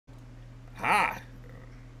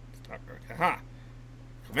Huh.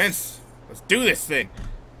 Vince, let's do this thing.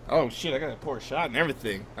 Oh shit, I gotta pour a shot and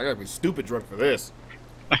everything. I gotta be stupid drunk for this.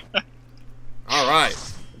 Alright.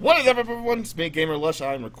 What is up, everyone? It's me, Gamerlush.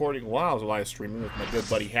 I'm recording while I was live streaming with my good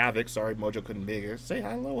buddy Havoc. Sorry, Mojo couldn't be here. Say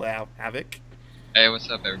hello, Havoc. Hey, what's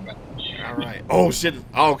up, everybody? Alright. Oh shit,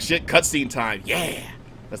 cutscene time. Yeah!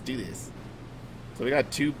 Let's do this. So we got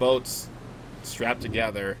two boats strapped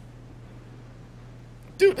together.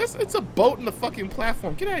 Dude, it's a boat in the fucking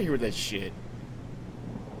platform. Get out of here with that shit.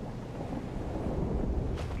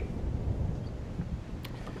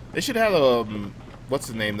 They should have what's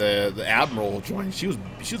the name? The Admiral join. She was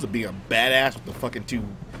being a badass with the fucking two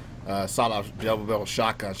sawed-off double barrel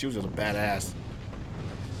shotguns. She was just a badass.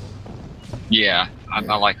 Yeah, I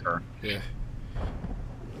like her. Yeah.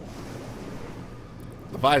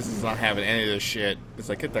 Leviathan's not having any of this shit. It's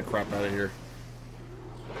like, get that crap out of here.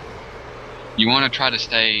 You want to try to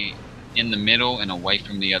stay in the middle and away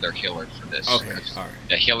from the other healers for this. Okay, alright.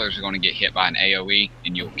 The healers are going to get hit by an AoE,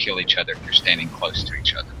 and you'll kill each other if you're standing close to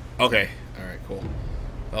each other. Okay, alright, cool.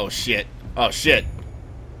 Oh shit. Oh shit.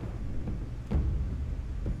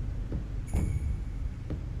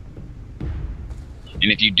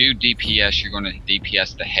 And if you do DPS, you're going to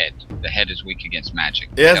DPS the head. The head is weak against magic.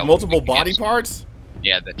 It has multiple body parts?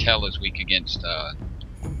 Yeah, the tail is weak against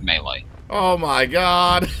melee. Oh my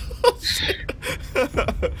god.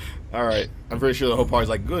 Alright, I'm pretty sure the whole party's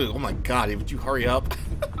like, good. Oh my god, would you hurry up?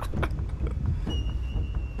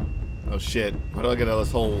 Oh shit. Why do I get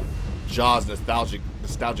this whole Jaws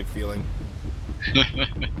nostalgic feeling?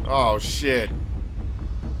 Oh shit.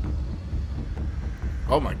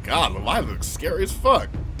 Oh my god, Leviathan looks scary as fuck.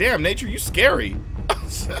 Damn, Nature, you scary. Oh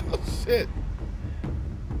shit.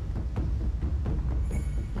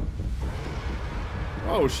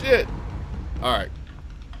 Oh shit. Alright.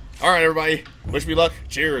 Alright, everybody. Wish me luck.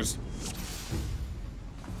 Cheers.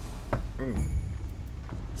 Alright,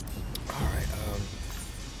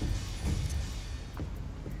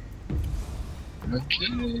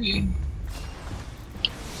 Okay.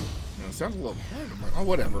 It sounds a little hard. Oh,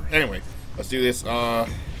 whatever. Anyway, let's do this.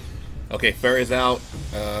 Okay, Fairy's out.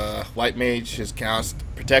 White Mage has cast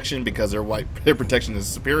protection because their protection is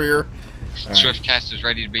superior. Swift cast is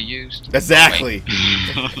ready to be used. Exactly.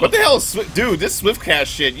 What the hell is dude? This Swift cast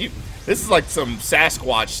shit. This is like some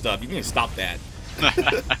Sasquatch stuff. You need to stop that.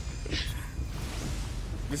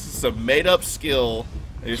 This is some made up skill.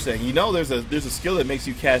 You're saying, you know, there's a skill that makes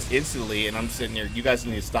you cast instantly, and I'm sitting here. You guys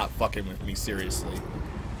need to stop fucking with me, seriously.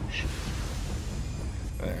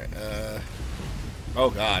 All right.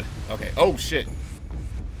 Oh god. Okay. Oh shit.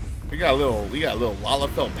 We got a little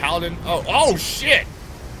Lalafell Paladin. Oh shit.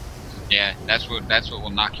 Yeah, that's what will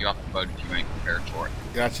knock you off the boat if you ain't prepared for it.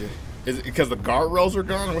 Gotcha. Is it because the guardrails are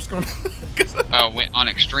gone, or what's going on? On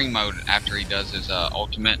extreme mode, after he does his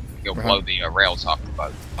ultimate, he'll blow the rails off the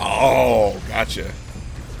boat. Oh, gotcha.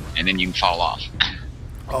 And then you can fall off.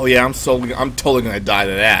 Oh yeah, I'm totally gonna die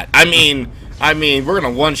to that. I mean, we're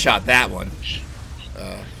gonna one-shot that one.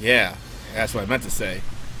 Yeah, that's what I meant to say.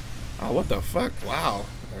 Oh, what the fuck? Wow.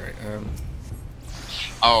 All right.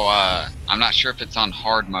 I'm not sure if it's on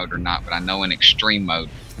hard mode or not, but I know in extreme mode,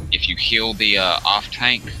 if you heal the off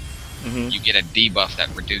tank, you get a debuff that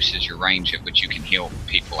reduces your range at which you can heal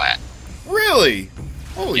people at. Really?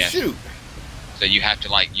 Holy shoot! So you have to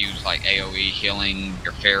use AoE healing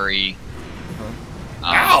your fairy.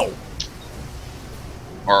 Ow!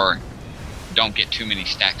 Or don't get too many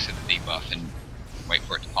stacks of the debuff and wait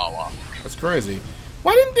for it to fall off. That's crazy.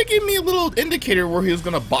 Why didn't they give me a little indicator where he was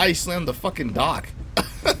gonna body slam the fucking dock?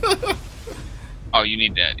 Oh, you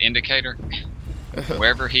need that indicator?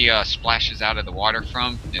 Wherever he splashes out of the water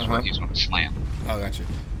from is where he's going to slam. Oh, gotcha.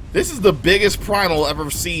 This is the biggest primal I've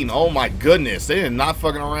ever seen. Oh my goodness, they did not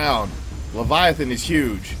fucking around. Leviathan is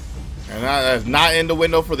huge, and that is not in the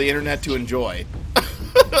window for the internet to enjoy.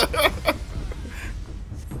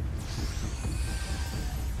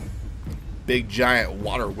 Big giant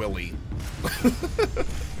water willy.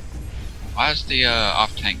 Why is the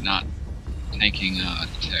off tank not tanking the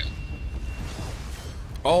tail?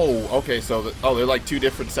 Oh, okay. So they're like two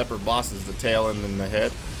different separate bosses: the tail and then the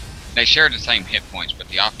head. They share the same hit points, but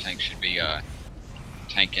the off tank should be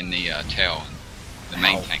tanking the tail, and the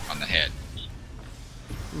main tank on the head.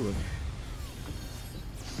 Ooh.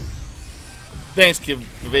 Thanks,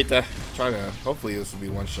 Kivita. Trying to. Hopefully, this will be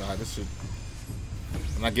one shot. This should.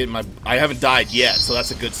 I'm not getting my. I haven't died yet, so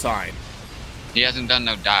that's a good sign. He hasn't done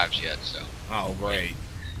no dives yet, so. Oh, great.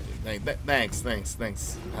 Thanks,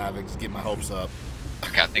 Havoc. Just get my hopes up.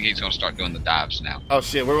 Okay, I think he's gonna start doing the dives now. Oh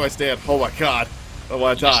shit, where do I stand? Oh my god. I don't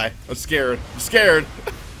want to die. I'm scared. I'm scared.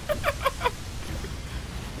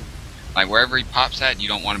 Like wherever he pops at, you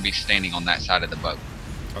don't want to be standing on that side of the boat.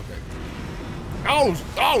 Okay.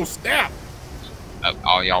 Oh, snap!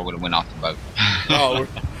 All y'all would have went off the boat.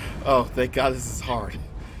 Oh, thank God this is hard.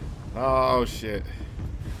 Oh, shit.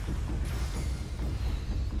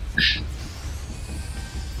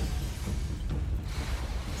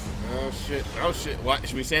 Oh, shit. What?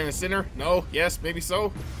 Should we stand in the center? No? Yes? Maybe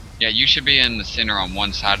so? Yeah, you should be in the center on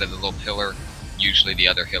one side of the little pillar. Usually the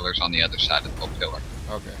other healer's on the other side of the little pillar.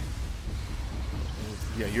 Okay.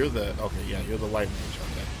 Yeah, you're the... Okay, yeah, you're the light mage.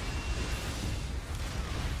 Okay.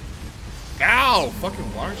 Ow!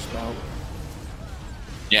 Fucking water spout.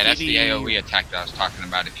 Yeah, that's the AoE attack that I was talking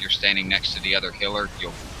about. If you're standing next to the other healer,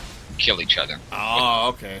 you'll kill each other. Oh,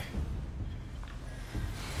 okay.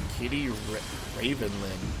 Kitty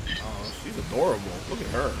Ravenlin. Oh, she's adorable. Look at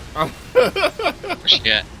her. Where's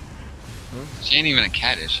she at? Huh? She ain't even a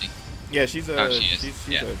cat, is she? Yeah, she's a. Oh, she is. She's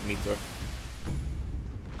Yeah. a meter.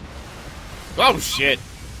 Oh shit!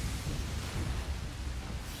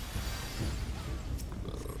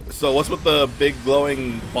 So what's with the big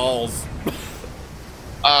glowing balls?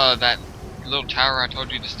 That little tower I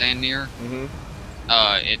told you to stand near. Mm-hmm.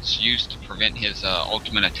 It's used to prevent his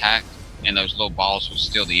ultimate attack, and those little balls will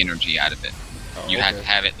steal the energy out of it. Oh, You have to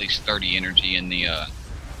have at least 30 energy in the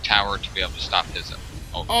tower to be able to stop his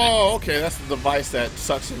ultimate. Oh, okay. That's the device that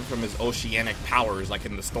sucks him from his oceanic powers, like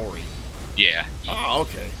in the story. Yeah. Oh,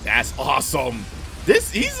 okay. That's awesome.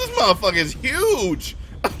 This motherfucker is huge.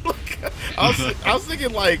 I was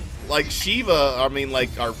thinking like Shiva. I mean,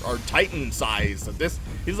 like our Titan size. This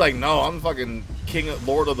he's like, no, I'm fucking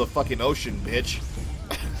lord of the fucking ocean, bitch.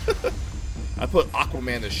 I put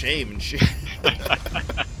Aquaman to shame and shit.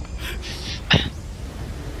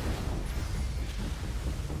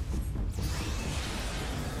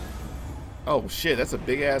 Oh shit, that's a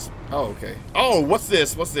big ass. Oh, okay. Oh, what's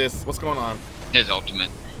this? What's this? What's going on? His ultimate.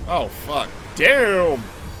 Oh fuck. Damn.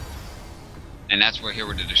 And that's where he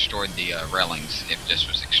would have destroyed the railings if this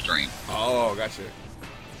was extreme. Oh, gotcha.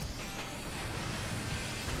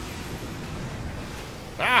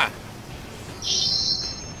 Ah.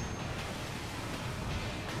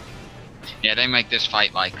 Yeah, they make this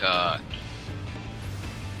fight like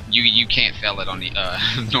you can't fail it on the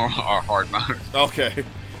normal or hard mode. Okay.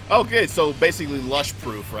 Okay, so basically lush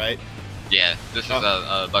proof, right? Yeah, this is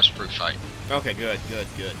a lush proof fight. Okay, good, good,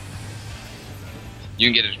 good. You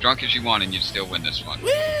can get as drunk as you want and you'd still win this one.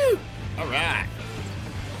 Woo! Alright.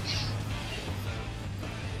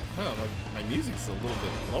 Oh, my music's a little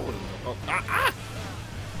bit lower than oh, ah!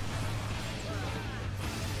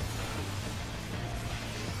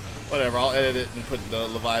 Whatever, I'll edit it and put the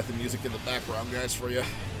Leviathan music in the background, guys, for you.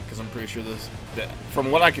 Because I'm pretty sure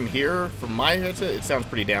from what I can hear from my headset, it sounds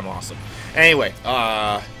pretty damn awesome. Anyway,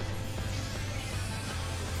 yeah,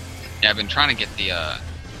 I've been trying to get the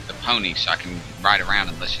pony so I can ride around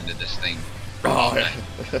and listen to this thing. Oh,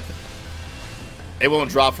 yeah. It won't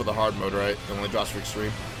drop for the hard mode, right? It only drops for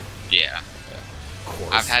extreme? Yeah. Of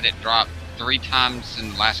course. I've had it drop 3 times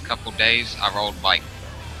in the last couple days. I rolled like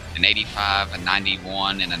an 85, a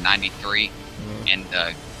 91, and a 93. Mm-hmm. And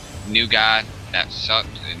the new guy that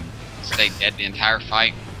sucked and stayed dead the entire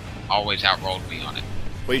fight always outrolled me on it.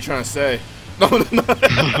 What are you trying to say? No.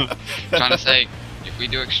 Trying to say, if we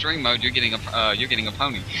do extreme mode, you're getting a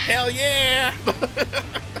pony. Hell yeah!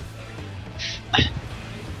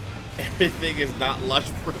 Everything is not lush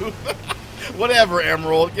proof. Whatever,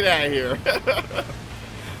 Emerald, get out of here.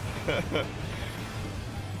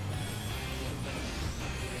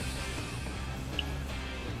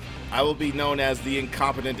 I will be known as the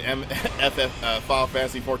incompetent Final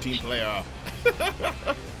Fantasy XIV player.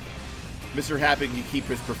 Mr. Happy can keep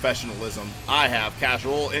his professionalism. I have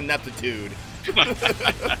casual ineptitude.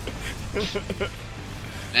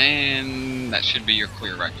 And that should be your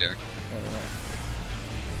clear right there.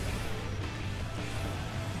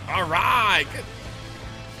 All right.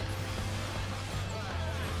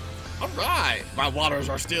 All right. My waters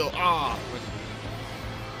are still off.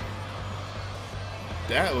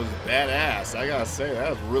 That was badass. I gotta say, that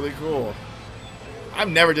was really cool.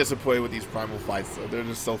 I'm never disappointed with these primal fights, though. They're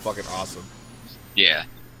just so fucking awesome. Yeah.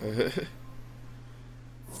 I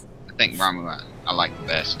think Ramu I like the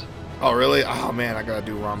best. Oh, really? Oh, man, I gotta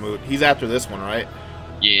do Ramu. He's after this one, right?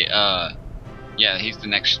 Yeah, yeah, he's the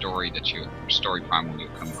next story primal you'll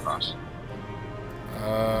come across.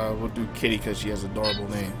 We'll do Kitty because she has an adorable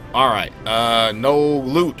name. Alright, no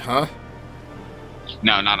loot, huh?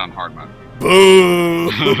 No, not on hard mode.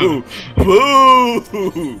 Boo!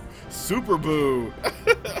 Boo! Super boo!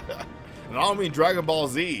 And I don't mean Dragon Ball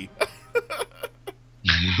Z.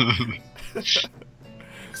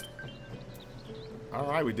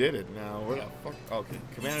 Alright, we did it. Now, where the fuck? Okay,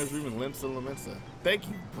 Commander's Room and Limsa Lamenta. Thank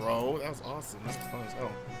you, bro. That was awesome. That's fun as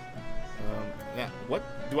hell. Now, what?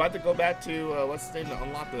 Do I have to go back to, what's the name, to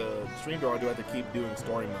unlock the stream door, or do I have to keep doing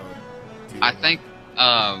story mode? I think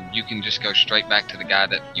you can just go straight back to the guy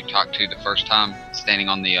that you talked to the first time, standing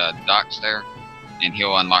on the docks there, and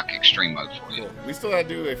he'll unlock extreme mode for you. Cool. We still gotta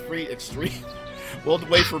do a free extreme. We'll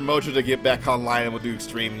wait for Mojo to get back online and we'll do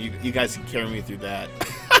extreme, and you guys can carry me through that.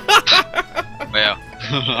 Well,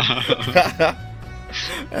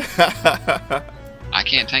 I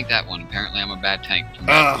can't tank that one. Apparently, I'm a bad tank from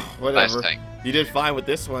whatever. last tank. You did fine with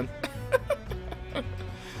this one.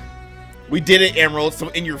 We did it, Emerald. So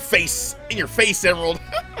in your face, Emerald.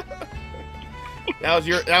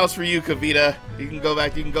 That was for you, Kavita. You can go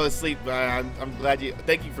back. You can go to sleep. I'm glad you.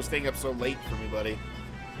 Thank you for staying up so late for me, buddy.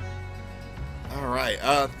 All right,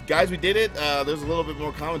 guys, we did it. There's a little bit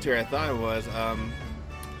more commentary. I thought it was.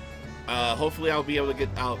 Hopefully I'll be able to get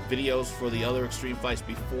out videos for the other extreme fights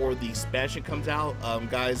before the expansion comes out.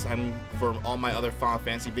 Guys, for all my other Final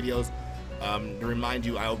Fantasy videos, to remind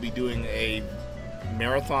you, I will be doing a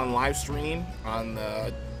marathon live stream on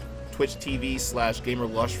Twitch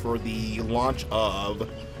TV/Gamerlush for the launch of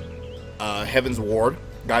Heaven's Ward.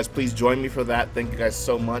 Guys, please join me for that. Thank you guys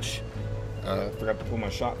so much. Forgot to pull my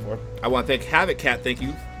shot for it. I want to thank Havoc Cat. Thank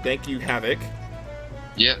you, Havoc.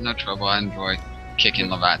 Yeah, no trouble. I enjoy kicking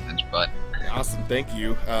Leviathan's butt. Awesome, thank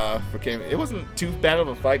you for coming. It wasn't too bad of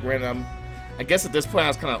a fight, granted. I guess at this point I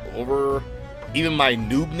was kind of over. Even my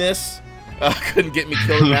noobness couldn't get me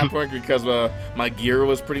killed at that point because my gear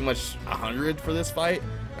was pretty much 100 for this fight.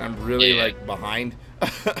 I'm really like behind.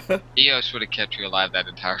 EOS would have kept you alive that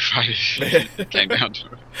entire fight if it came down to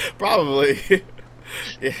it. Probably.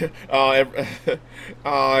 Yeah.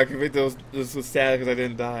 I can think this was sad because I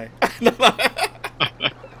didn't die.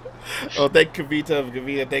 Oh, thank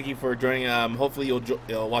Kavita. Thank you for joining. Hopefully you'll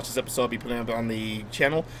watch this episode. I'll be putting it up on the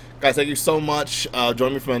channel. Guys, thank you so much.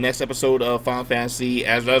 Join me for my next episode of Final Fantasy.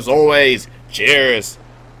 As always, cheers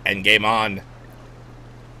and game on.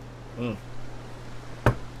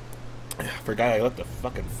 I forgot I left the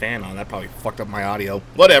fucking fan on. That probably fucked up my audio.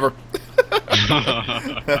 Whatever.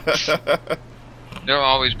 There'll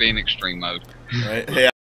always be an extreme mode. Right? Yeah.